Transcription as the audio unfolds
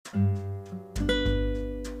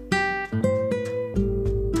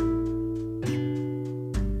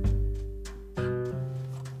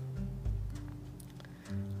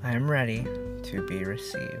ready to be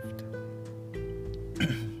received.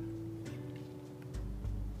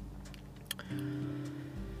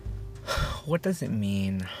 What does it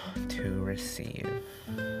mean to receive?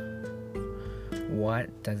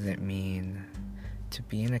 What does it mean to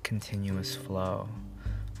be in a continuous flow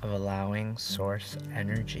of allowing source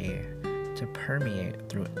energy to permeate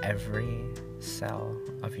through every cell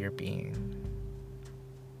of your being?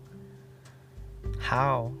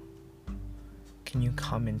 How can you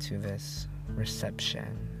come into this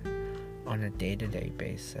reception on a day-to-day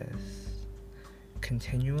basis,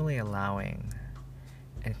 continually allowing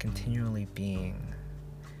and continually being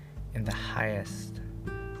in the highest,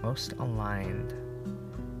 most aligned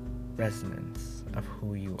resonance of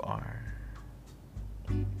who you are?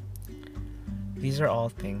 These are all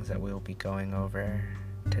things that we will be going over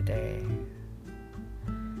today.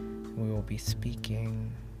 We will be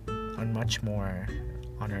speaking on much more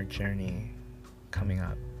on our journey coming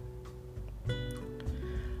up.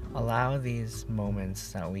 Allow these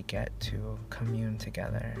moments that we get to commune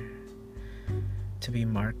together to be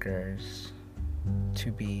markers,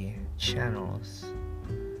 to be channels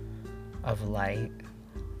of light,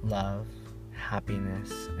 love,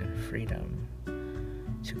 happiness, and freedom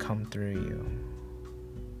to come through you.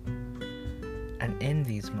 And in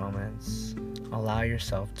these moments, allow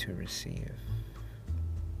yourself to receive.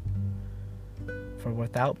 For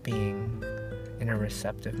without being in a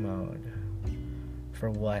receptive mode for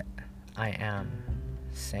what I am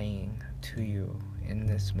saying to you in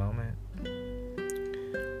this moment,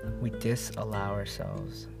 we disallow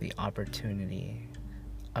ourselves the opportunity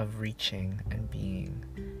of reaching and being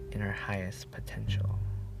in our highest potential.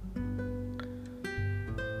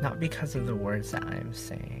 Not because of the words that I'm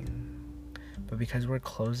saying, but because we're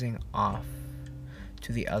closing off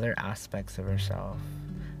to the other aspects of ourselves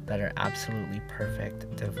that are absolutely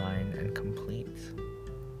perfect, divine, and complete.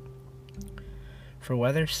 For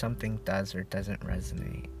whether something does or doesn't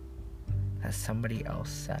resonate, as somebody else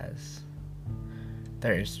says,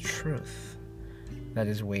 there is truth that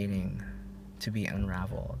is waiting to be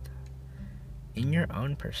unraveled in your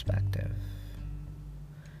own perspective.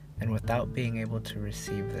 And without being able to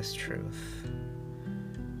receive this truth,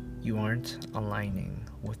 you aren't aligning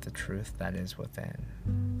with the truth that is within.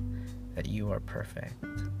 That you are perfect,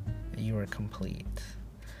 that you are complete,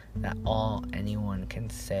 that all anyone can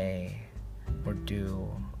say or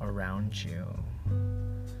do around you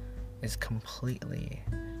is completely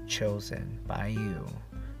chosen by you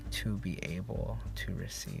to be able to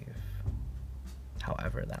receive,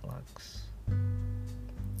 however that looks.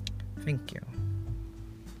 Thank you.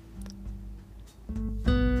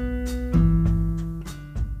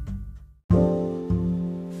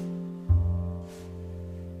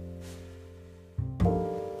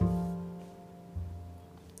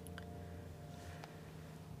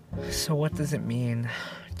 So what does it mean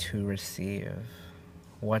to receive?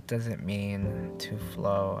 What does it mean to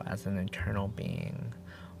flow as an eternal being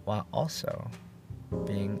while also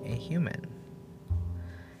being a human?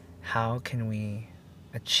 How can we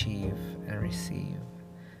achieve and receive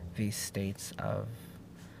these states of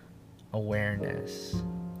awareness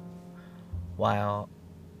while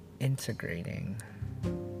integrating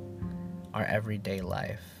our everyday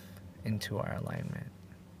life into our alignment?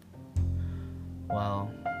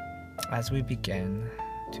 Well, as we begin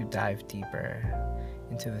to dive deeper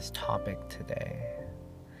into this topic today,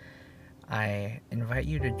 I invite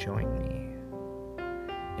you to join me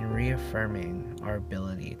in reaffirming our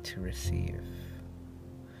ability to receive.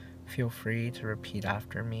 Feel free to repeat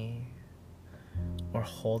after me or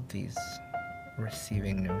hold these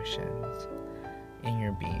receiving notions in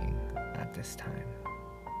your being at this time.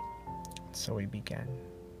 So we begin.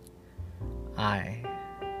 I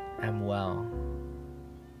am well.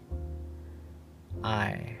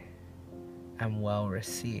 I am well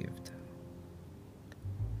received.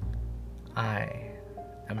 I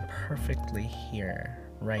am perfectly here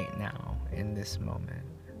right now in this moment,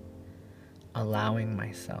 allowing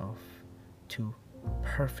myself to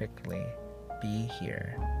perfectly be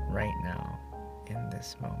here right now in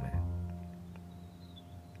this moment.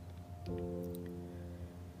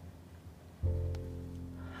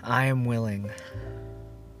 I am willing.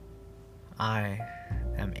 I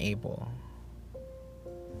am able.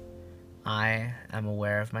 I am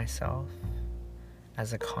aware of myself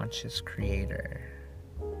as a conscious creator,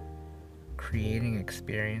 creating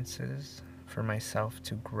experiences for myself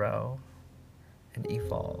to grow and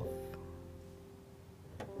evolve.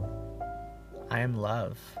 I am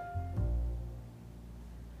love,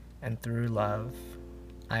 and through love,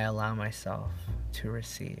 I allow myself to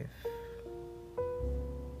receive.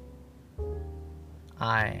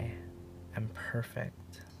 I am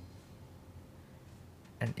perfect.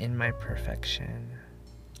 And in my perfection,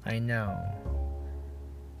 I know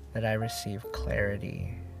that I receive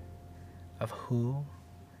clarity of who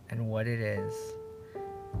and what it is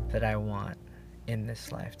that I want in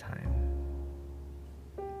this lifetime.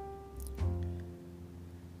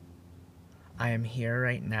 I am here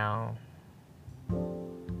right now,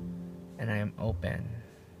 and I am open,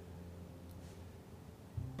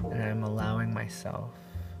 and I am allowing myself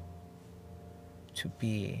to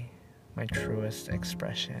be my truest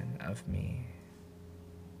expression of me.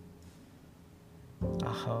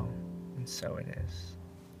 Aho, and so it is.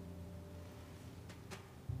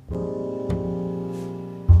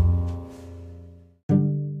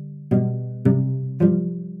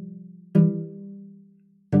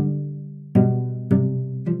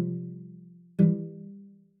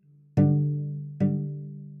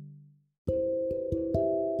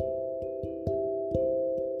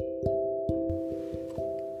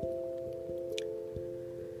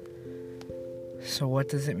 So what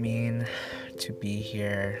does it mean to be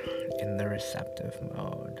here in the receptive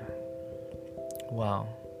mode? Well,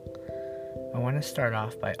 I want to start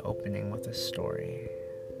off by opening with a story.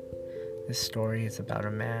 This story is about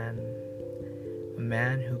a man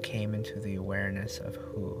who came into the awareness of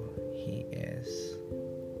who he is.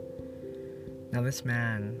 Now this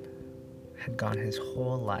man had gone his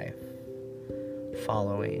whole life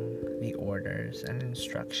following the orders and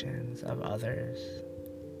instructions of others.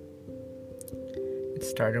 It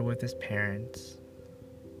started with his parents,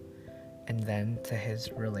 and then to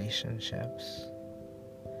his relationships,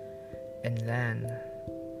 and then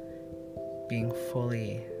being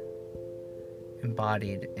fully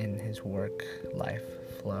embodied in his work-life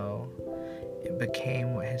flow. It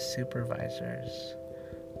became what his supervisors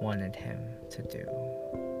wanted him to do.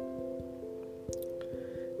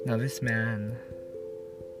 Now this man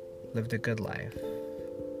lived a good life,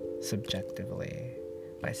 subjectively,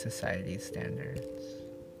 by society's standards.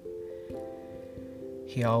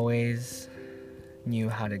 He always knew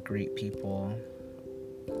how to greet people.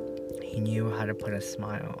 He knew how to put a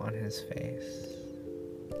smile on his face.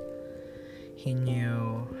 He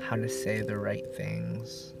knew how to say the right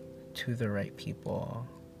things to the right people,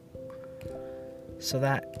 so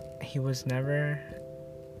that he was never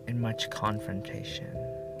in much confrontation.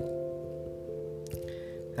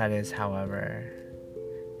 That is, however,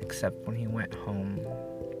 except when he went home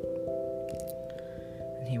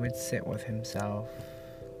and he would sit with himself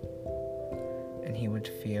and he would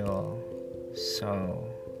feel so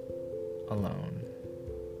alone.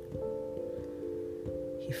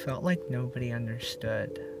 He felt like nobody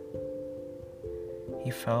understood. He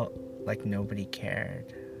felt like nobody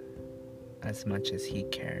cared as much as he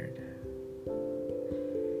cared.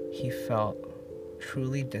 He felt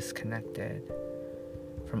truly disconnected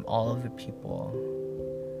from all of the people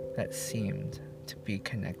that seemed to be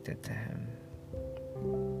connected to him.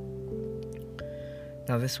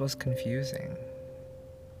 Now this was confusing,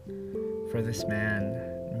 for this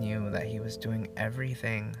man knew that he was doing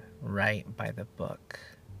everything right by the book.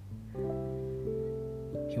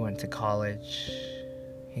 He went to college,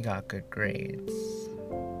 he got good grades,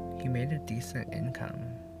 he made a decent income,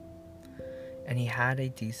 and he had a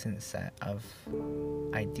decent set of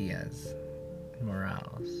ideas and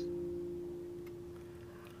morals.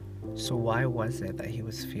 So why was it that he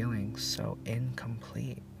was feeling so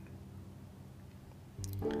incomplete?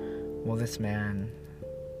 Well, this man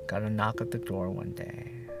got a knock at the door one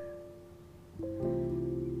day,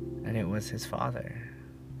 and it was his father.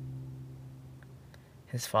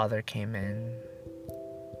 His father came in,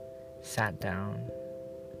 sat down,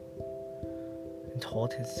 and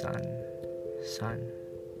told his son, "Son,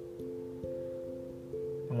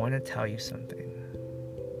 I want to tell you something.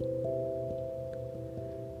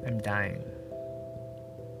 I'm dying.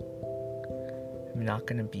 I'm not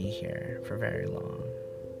going to be here for very long.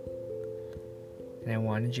 And I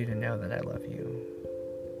wanted you to know that I love you."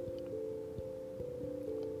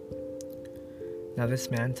 Now this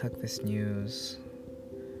man took this news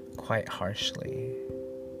quite harshly.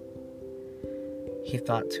 He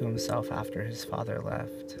thought to himself after his father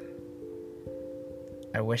left,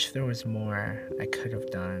 "I wish there was more I could have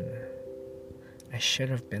done. I should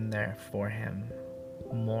have been there for him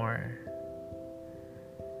more.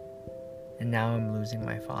 And now I'm losing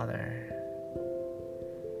my father.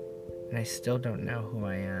 And I still don't know who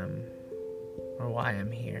I am or why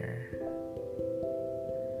I'm here.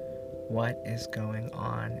 What is going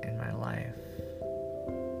on in my life?"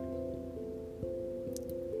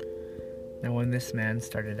 Now when this man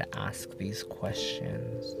started to ask these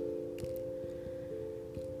questions,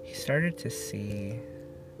 he started to see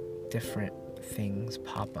different things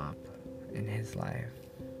pop up in his life.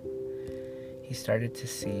 He he started to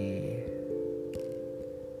see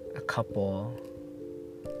a couple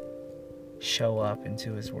show up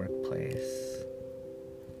into his workplace,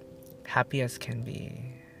 happy as can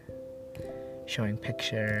be, showing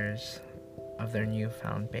pictures of their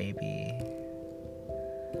newfound baby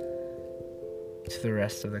to the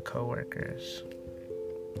rest of the coworkers.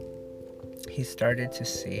 He started to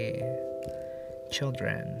see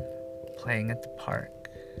children playing at the park,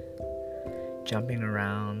 jumping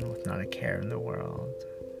around with not a care in the world.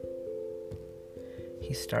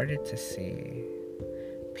 He started to see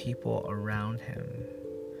people around him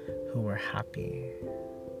who were happy.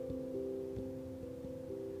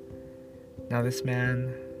 Now this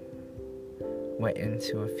man went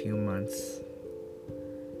into a few months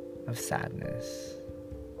of sadness.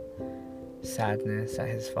 Sadness that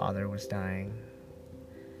his father was dying.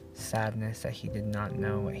 Sadness that he did not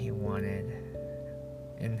know what he wanted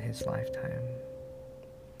in his lifetime.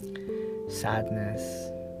 Sadness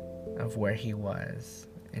of where he was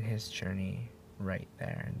in his journey right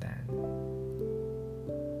there and then.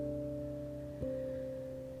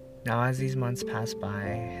 Now, as these months passed by,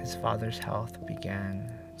 his father's health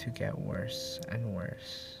began to get worse and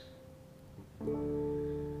worse.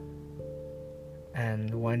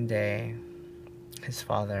 And one day, his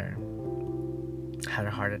father had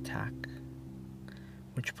a heart attack,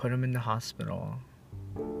 which put him in the hospital.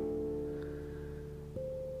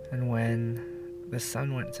 And when the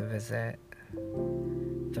son went to visit,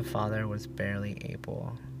 the father was barely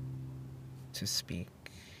able to speak.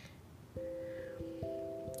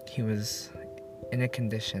 He was in a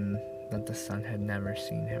condition that the son had never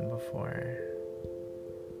seen him before.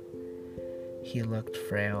 He looked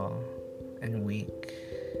frail and weak.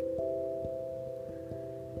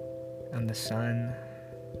 And the son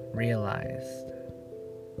realized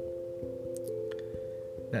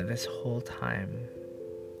that this whole time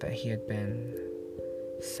that he had been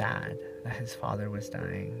sad that his father was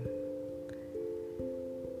dying,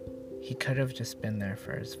 he could have just been there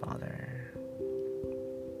for his father.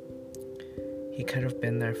 He could have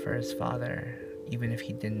been there for his father even if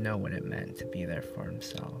he didn't know what it meant to be there for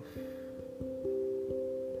himself.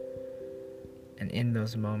 And in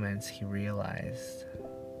those moments, he realized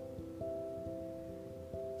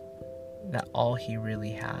that all he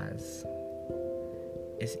really has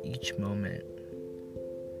is each moment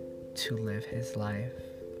to live his life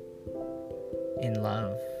in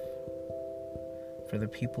love for the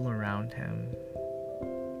people around him,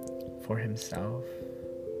 for himself,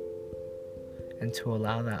 and to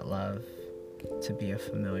allow that love to be a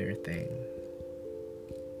familiar thing.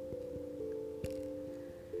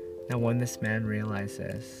 Now, when this man realized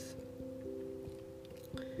this,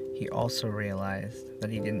 he also realized that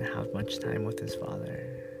he didn't have much time with his father.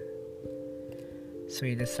 So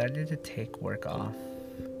he decided to take work off,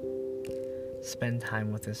 spend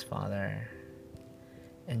time with his father,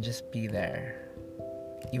 and just be there.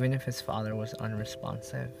 Even if his father was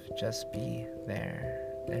unresponsive, just be there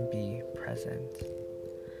and be present.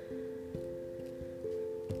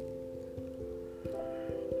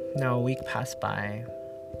 Now, a week passed by,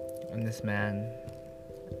 and this man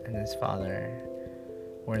and his father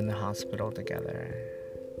were in the hospital together.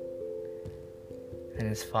 And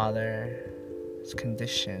his father's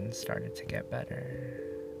condition started to get better.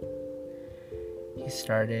 He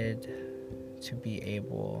started to be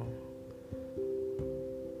able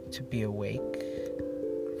to be awake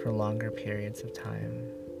for longer periods of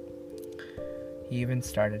time. He even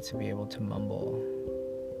started to be able to mumble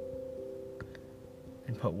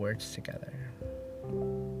and put words together.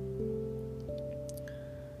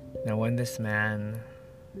 Now, when this man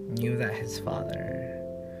knew that his father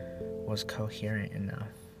was coherent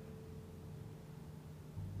enough,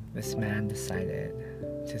 this man decided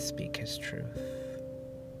to speak his truth.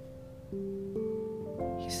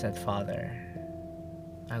 He said, "Father,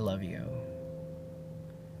 I love you,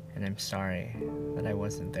 and I'm sorry that I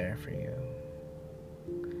wasn't there for you.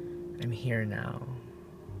 I'm here now,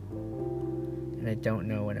 and I don't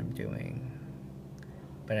know what I'm doing,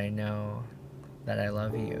 but I know that I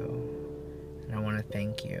love you, and I want to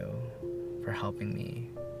thank you for helping me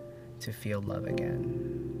to feel love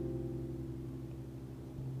again."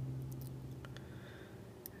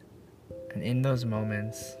 And in those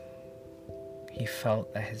moments, he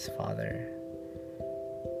felt that his father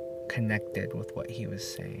connected with what he was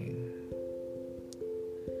saying.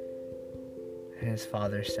 And his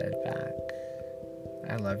father said back,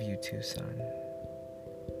 "I love you too, son.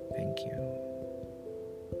 Thank you."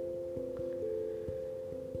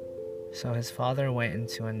 So his father went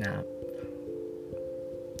into a nap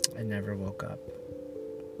and never woke up.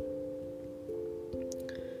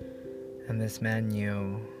 And this man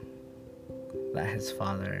knew that his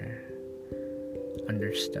father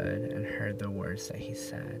understood and heard the words that he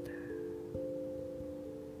said.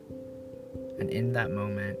 And in that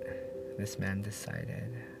moment, this man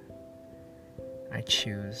decided, I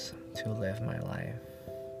choose to live my life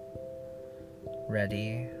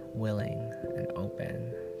ready, willing, and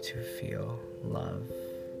open to feel love,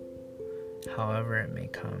 however it may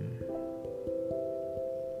come.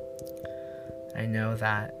 I know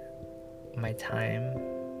that my time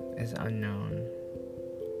is unknown,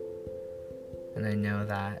 and I know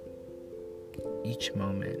that each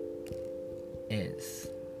moment is.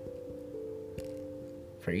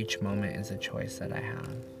 For each moment is a choice that I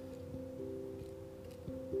have.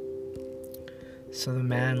 So the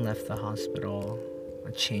man left the hospital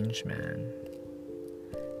a changed man,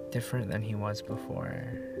 different than he was before,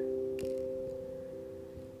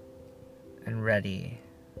 and ready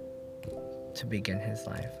to begin his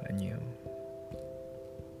life anew.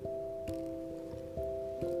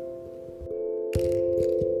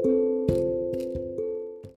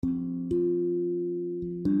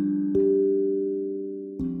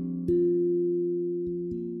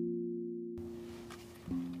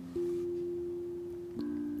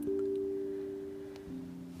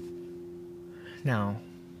 Now,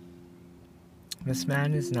 this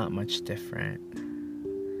man is not much different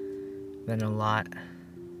than a lot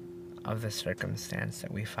of the circumstance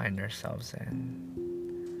that we find ourselves in,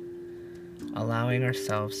 allowing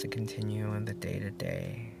ourselves to continue in the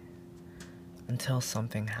day-to-day until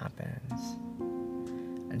something happens,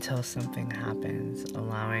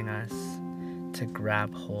 allowing us to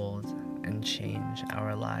grab hold and change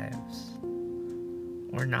our lives,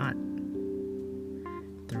 or not.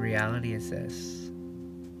 The reality is this: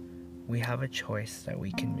 we have a choice that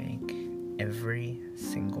we can make every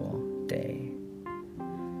single day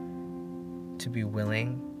to be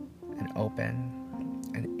willing and open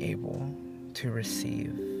and able to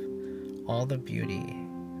receive all the beauty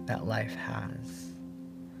that life has,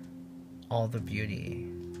 all the beauty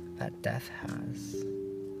that death has,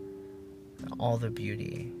 and all the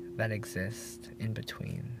beauty that exists in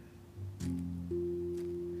between.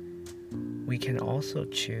 We can also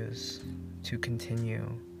choose to continue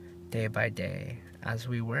day by day as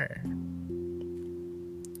we were,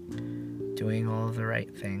 doing all of the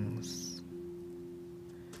right things,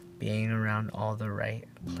 being around all the right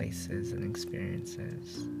places and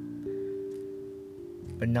experiences,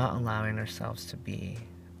 but not allowing ourselves to be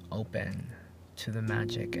open to the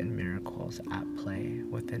magic and miracles at play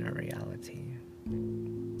within our reality.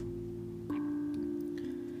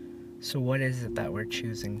 So what is it that we're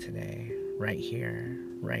choosing today, right here,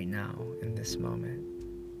 right now, in this moment?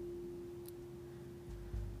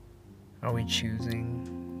 Are we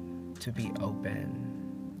choosing to be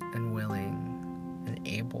open and willing and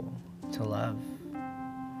able to love?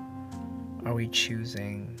 Are we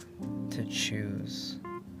choosing to choose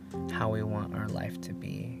how we want our life to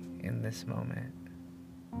be in this moment?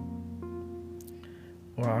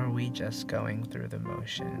 Or are we just going through the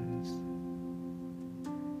motions,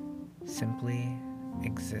 simply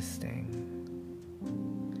existing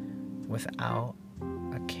without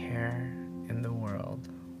a care in the world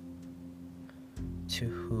to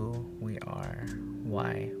who we are,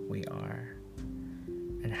 why we are,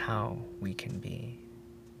 and how we can be?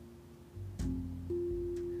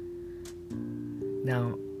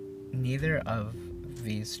 Now, neither of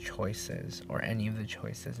these choices, or any of the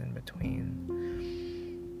choices in between,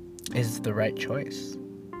 is the right choice.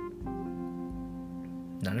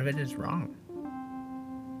 None of it is wrong.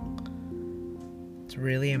 It's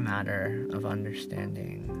really a matter of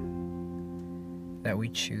understanding that we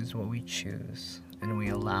choose what we choose and we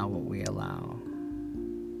allow what we allow.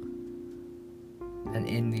 And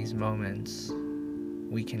in these moments,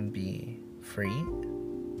 we can be free.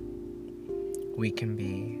 We can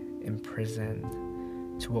be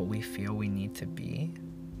imprisoned to what we feel we need to be.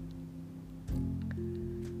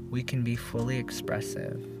 We can be fully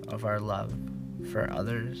expressive of our love for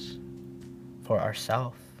others, for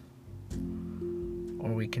ourselves,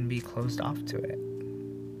 or we can be closed off to it.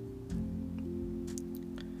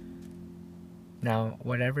 Now,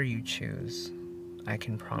 whatever you choose, I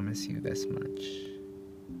can promise you this much: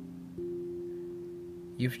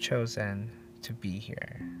 you've chosen to be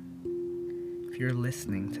here. If you're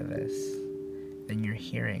listening to this, then you're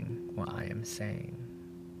hearing what I am saying.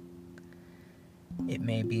 It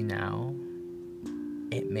may be now,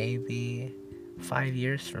 it may be 5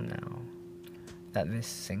 years from now that this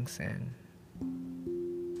sinks in.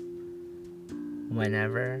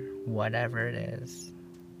 Whenever, whatever it is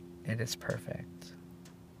perfect.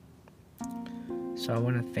 So I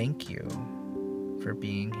want to thank you for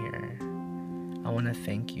being here. I want to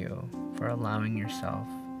thank you for allowing yourself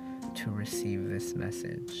to receive this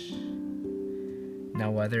message.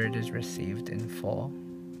 Now, whether it is received in full,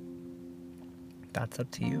 that's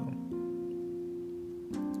up to you.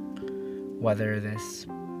 Whether this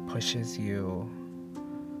pushes you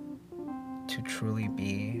to truly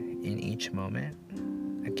be in each moment,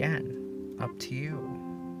 again, up to you.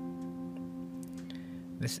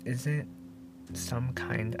 This isn't some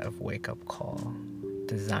kind of wake-up call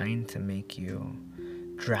designed to make you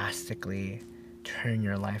drastically turn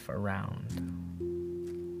your life around.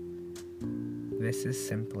 This is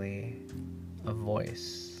simply a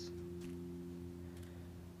voice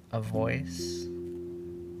of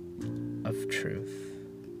truth,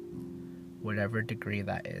 whatever degree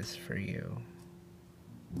that is for you,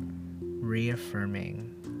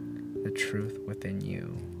 reaffirming the truth within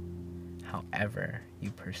you, however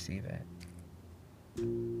you perceive it.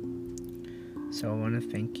 So I want to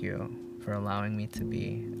thank you for allowing me to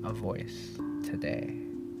be a voice today.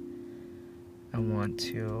 I want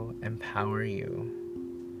to empower you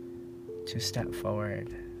to step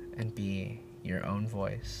forward and be your own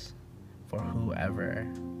voice for whoever,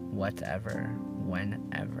 whatever,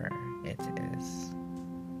 whenever it is.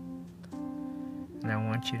 And I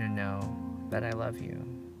want you to know that I love you.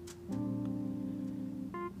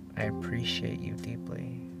 I appreciate you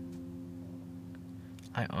deeply.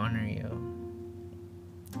 I honor you.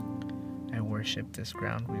 I worship this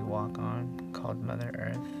ground we walk on called Mother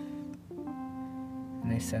Earth.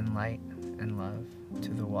 And I send light and love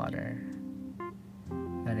to the water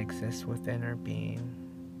that exists within our being,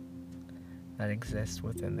 that exists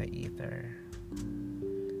within the ether,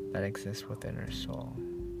 that exists within our soul.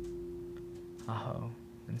 Aho,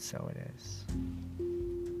 and so it is.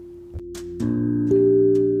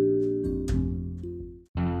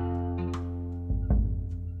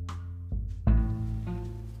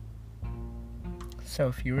 So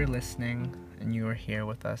if you were listening and you were here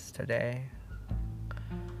with us today,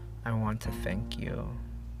 I want to thank you.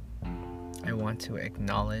 I want to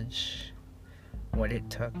acknowledge what it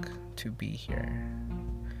took to be here.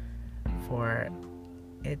 For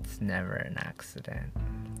it's never an accident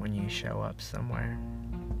when you show up somewhere.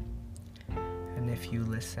 And if you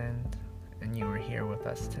listened and you were here with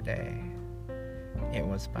us today, it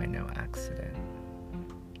was by no accident.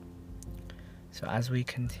 So as we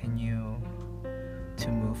continue to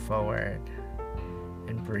move forward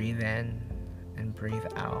and breathe in and breathe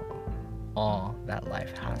out all that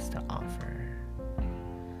life has to offer,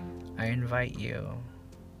 I invite you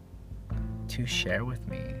to share with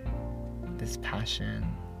me this passion,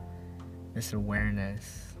 this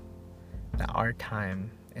awareness that our time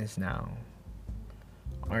is now.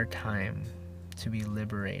 Our time to be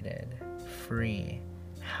liberated, free,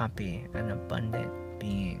 happy, and abundant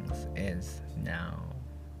beings is now.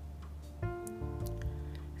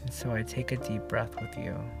 And so I take a deep breath with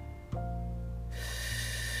you.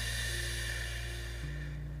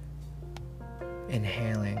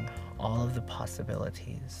 Inhaling all of the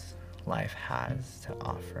possibilities life has to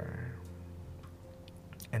offer.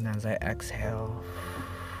 And as I exhale,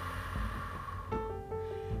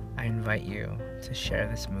 I invite you to share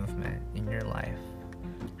this movement in your life,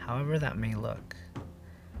 however that may look.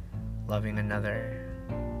 Loving another,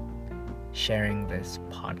 sharing this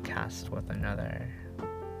podcast with another,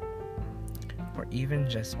 or even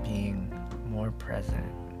just being more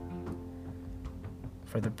present.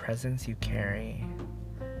 For the presence you carry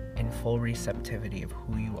in full receptivity of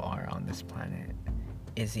who you are on this planet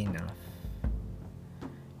is enough. You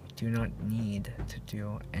do not need to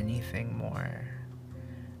do anything more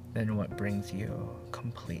than what brings you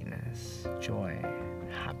completeness, joy,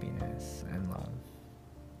 happiness, and love.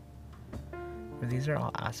 For these are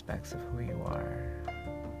all aspects of who you are.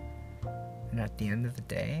 And at the end of the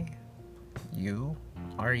day, you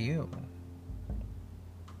are you.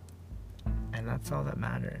 And that's all that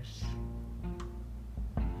matters.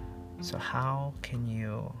 So how can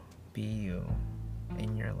you be you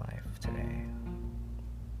in your life today?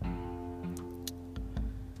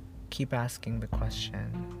 Keep asking the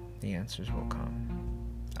question, the answers will come.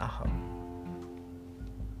 Aho.